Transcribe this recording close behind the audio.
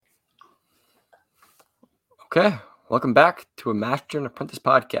Okay, welcome back to a Master and Apprentice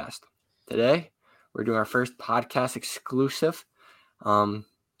podcast. Today, we're doing our first podcast exclusive.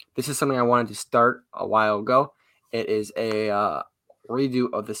 This is something I wanted to start a while ago. It is a redo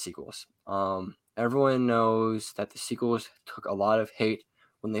of the sequels. Everyone knows that the sequels took a lot of hate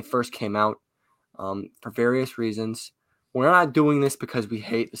when they first came out for various reasons. We're not doing this because we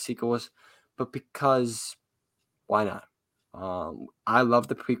hate the sequels, but because why not? I love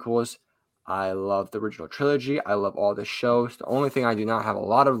the prequels. I love the original trilogy. I love all the shows. The only thing I do not have a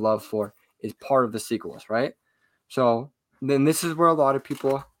lot of love for is part of the sequels, right? So then this is where a lot of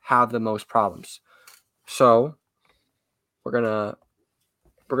people have the most problems. So we're gonna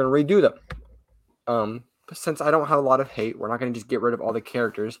redo them. But since I don't have a lot of hate, we're not gonna just get rid of all the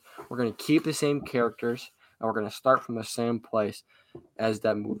characters. We're gonna keep the same characters, and we're gonna start from the same place as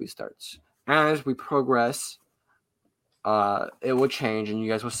that movie starts. As we progress, it will change, and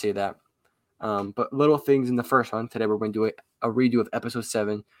you guys will see that. But little things in the first one. Today we're going to do a redo of episode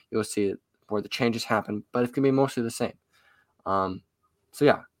 7. You'll see where the changes happen, but it's going to be mostly the same. So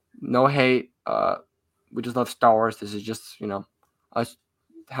yeah, no hate. We just love Star Wars. This is just, us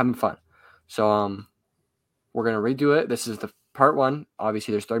having fun. So we're going to redo it. This is the part 1.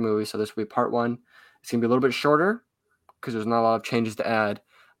 Obviously, there's 3 movies, so this will be part 1. It's going to be a little bit shorter because there's not a lot of changes to add.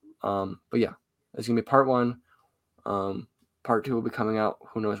 But yeah, it's going to be part 1. Part 2 will be coming out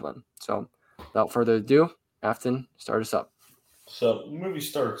who knows when. So without further ado, Afton, start us up. So the movie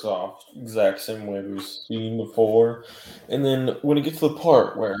starts off exact same way we've seen before, and then when it gets to the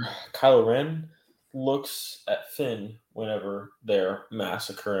part where Kylo Ren looks at Finn whenever they're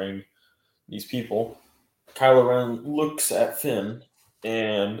massacring these people, Kylo Ren looks at Finn,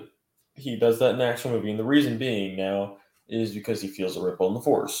 and he does that in the actual movie. And the reason being now is because he feels a ripple in the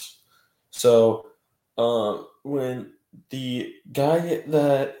Force. So when the guy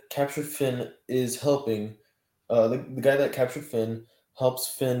that captured Finn is helping the guy that captured Finn helps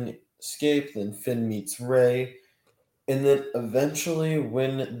Finn escape. Then Finn meets Rey, and then eventually,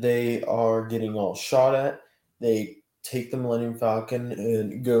 when they are getting all shot at, they take the Millennium Falcon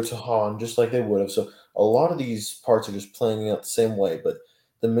and go to Han, just like they would have. So a lot of these parts are just playing out the same way. But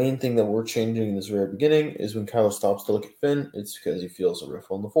the main thing that we're changing in this very beginning is when Kylo stops to look at Finn, it's because he feels a rift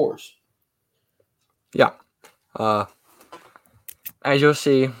on the Force. Yeah. As you'll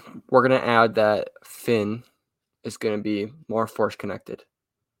see, we're going to add that Finn is going to be more Force connected.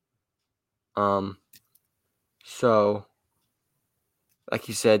 So, like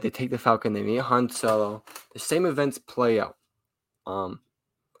you said, they take the Falcon, they meet Han Solo. The same events play out.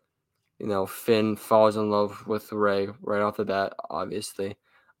 Finn falls in love with Rey right off the bat, obviously.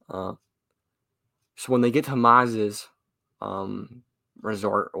 So when they get to Maz's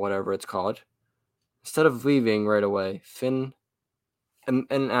resort or whatever it's called, instead of leaving right away, Finn, and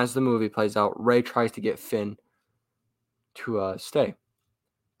as the movie plays out, Rey tries to get Finn to stay.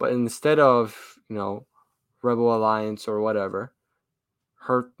 But instead of, Rebel Alliance or whatever,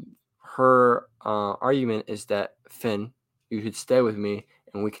 her argument is that, Finn, you should stay with me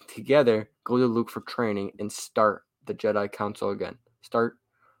and we can together go to Luke for training and start the Jedi Council again. Start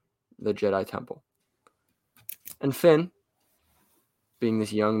the Jedi Temple. And Finn, being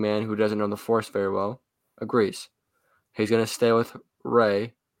this young man who doesn't know the Force very well, agrees. He's going to stay with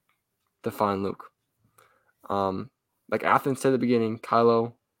Rey to find Luke. Like Athens said at the beginning,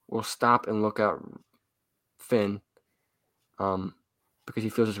 Kylo will stop and look at Finn because he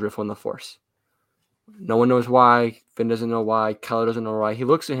feels his rift on the Force. No one knows why. Finn doesn't know why. Kylo doesn't know why. He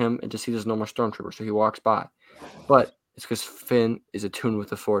looks at him and just sees there's no more stormtrooper, so he walks by. But it's because Finn is attuned with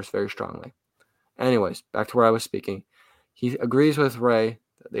the Force very strongly. Anyways, back to where I was speaking. He agrees with Rey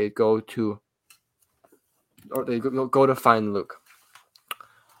that they go to find Luke.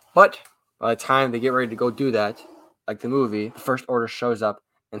 But by the time they get ready to go do that, like the movie, the First Order shows up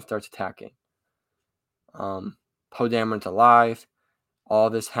and starts attacking. Poe Dameron's alive. All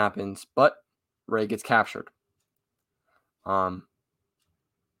this happens, but Rey gets captured. And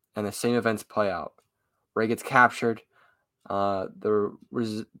the same events play out. Rey gets captured. The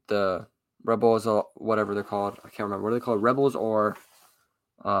rebels, or whatever they're called, I can't remember. What are they called? Rebels or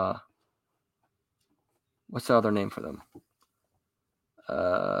what's the other name for them?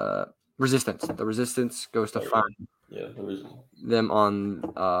 Resistance. The Resistance goes to find them on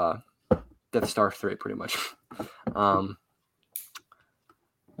Death Star 3, pretty much. But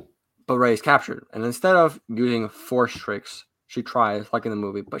Rey is captured, and instead of using Force tricks, she tries, like in the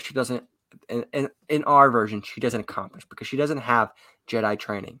movie, but she doesn't. In our version, she doesn't accomplish because she doesn't have Jedi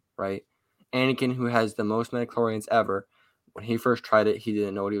training, right? Anakin, who has the most midichlorians ever, when he first tried it, he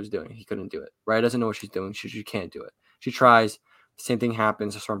didn't know what he was doing. He couldn't do it. Rey doesn't know what she's doing. She can't do it. She tries, Same thing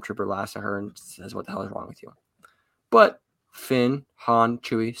happens. A stormtrooper laughs at her and says, "What the hell is wrong with you?" But Finn, Han,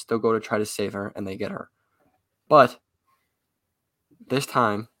 Chewie still go to try to save her, and they get her. But this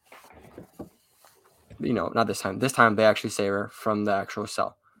time, not this time. This time they actually save her from the actual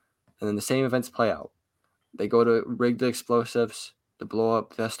cell. And then the same events play out. They go to rig the explosives to blow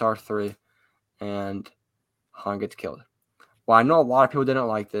up Death Star 3, and Han gets killed. While I know a lot of people didn't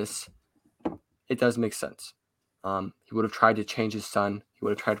like this, it does make sense. He would have tried to change his son. He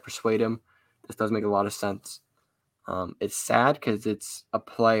would have tried to persuade him. This does make a lot of sense. It's sad because it's a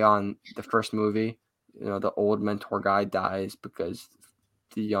play on the first movie. The old mentor guy dies because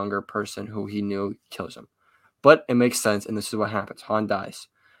the younger person who he knew kills him. But it makes sense, and this is what happens. Han dies.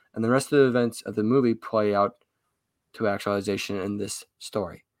 And the rest of the events of the movie play out to actualization in this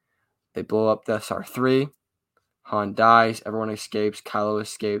story. They blow up Death Star 3. Han dies. Everyone escapes. Kylo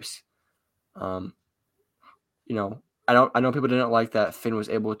escapes. I know people didn't like that Finn was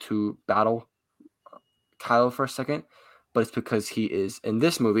able to battle Kylo for a second, but it's because he is in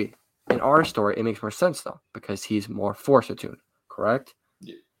this movie. In our story, it makes more sense though because he's more Force attuned. Correct?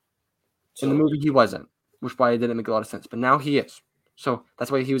 Yeah. In the movie, he wasn't, which why it didn't make a lot of sense. But now he is. So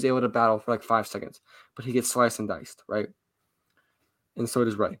that's why he was able to battle for like 5 seconds. But he gets sliced and diced, right? And so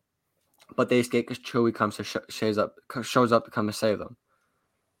does Rey. But they escape because Chewie comes to shows up to come to save them.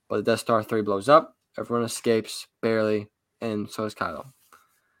 But the Death Star 3 blows up. Everyone escapes barely, and so does Kylo.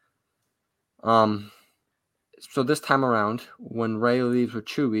 So this time around, when Rey leaves with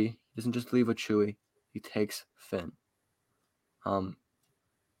Chewie, he doesn't just leave with Chewie. He takes Finn.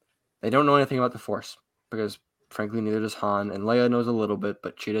 They don't know anything about the Force because, frankly, neither does Han. And Leia knows a little bit,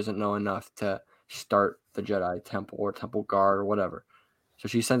 but she doesn't know enough to start the Jedi Temple or Temple Guard or whatever. So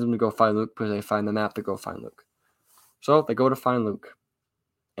she sends them to go find Luke because they find the map to go find Luke. So they go to find Luke.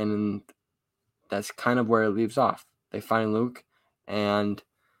 And that's kind of where it leaves off. They find Luke, and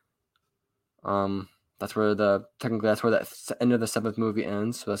that's where the end of the 7th movie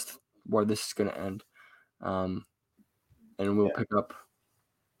ends. So that's where this is going to end. And we'll pick up,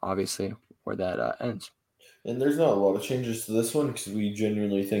 obviously, where that ends. And there's not a lot of changes to this one because we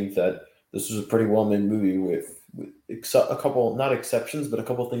genuinely think that this was a pretty well-made movie with a couple, not exceptions, but a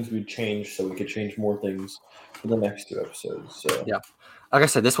couple things we'd change so we could change more things for the next 2 episodes. So yeah, like I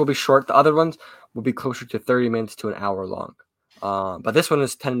said, this will be short. The other ones will be closer to 30 minutes to an hour long. But this one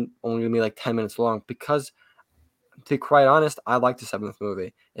is only going to be like 10 minutes long because, to be quite honest, I like the 7th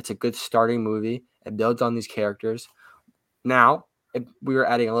movie. It's a good starting movie. It builds on these characters. Now, we are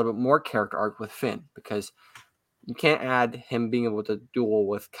adding a little bit more character arc with Finn because you can't add him being able to duel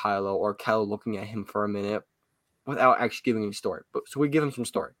with Kylo or Kylo looking at him for a minute without actually giving him story. So we give him some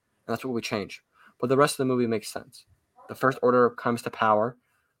story, and that's what we change. But the rest of the movie makes sense. The First Order comes to power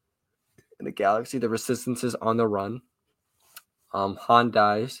in the galaxy. The Resistance is on the run. Han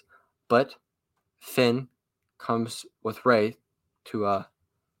dies, but Finn comes with Rey to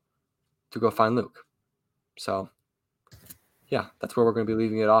go find Luke. So, yeah, that's where we're going to be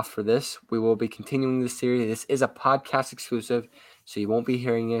leaving it off for this. We will be continuing this series. This is a podcast exclusive, so you won't be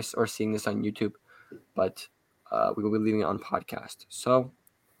hearing this or seeing this on YouTube, but we will be leaving it on podcast. So,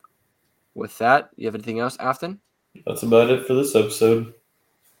 with that, you have anything else, Afton? That's about it for this episode.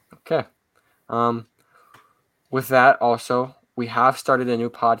 Okay. With that, also, we have started a new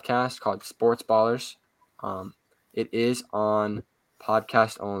podcast called Sports Ballers. It is on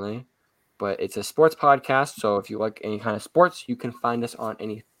podcast only, but it's a sports podcast. So if you like any kind of sports, you can find us on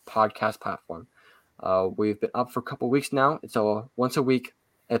any podcast platform. We've been up for a couple weeks now. It's a once a week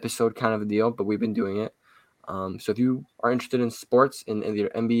episode kind of a deal, but we've been doing it. So if you are interested in sports in either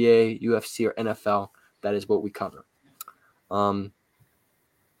NBA, UFC, or NFL, that is what we cover.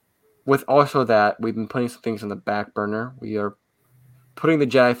 With also that, we've been putting some things on the back burner. We are putting the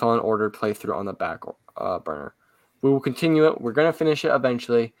Jedi Fallen Order playthrough on the back burner. We will continue it. We're going to finish it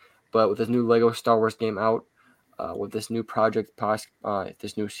eventually, but with this new Lego Star Wars game out, with this new project,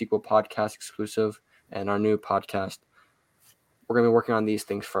 this new sequel podcast exclusive, and our new podcast, we're going to be working on these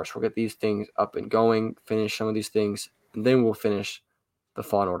things first. We'll get these things up and going, finish some of these things, and then we'll finish the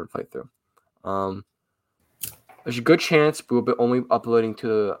Fallen Order playthrough. There's a good chance we will be only uploading to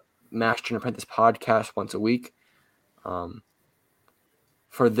the Master and Apprentice podcast once a week.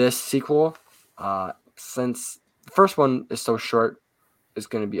 For this sequel, since the first one is so short, it's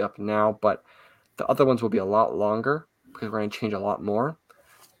going to be up now, but the other ones will be a lot longer because we're going to change a lot more.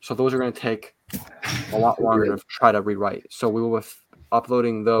 So those are going to take a lot longer to try to rewrite. So we will be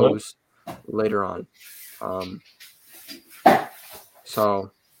uploading those later on.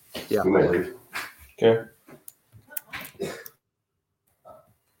 So, yeah. Okay.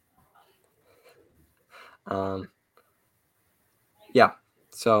 yeah.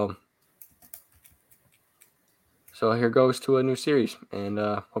 So here goes to a new series, and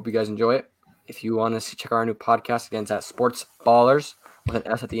hope you guys enjoy it. If you want to check out our new podcast, again, it's at Sports Ballers with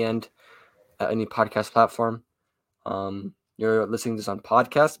an S at the end at any podcast platform. You're listening to this on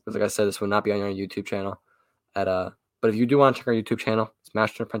podcast, but like I said, this will not be on our YouTube channel. But if you do want to check our YouTube channel, it's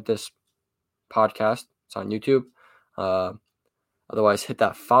Master Apprentice Podcast. It's on YouTube. Otherwise, hit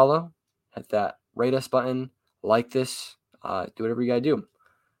that follow, hit that rate us button, like this, do whatever you gotta do.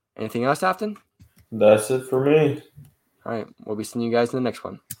 Anything else, Afton? That's it for me. All right, we'll be seeing you guys in the next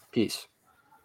one. Peace.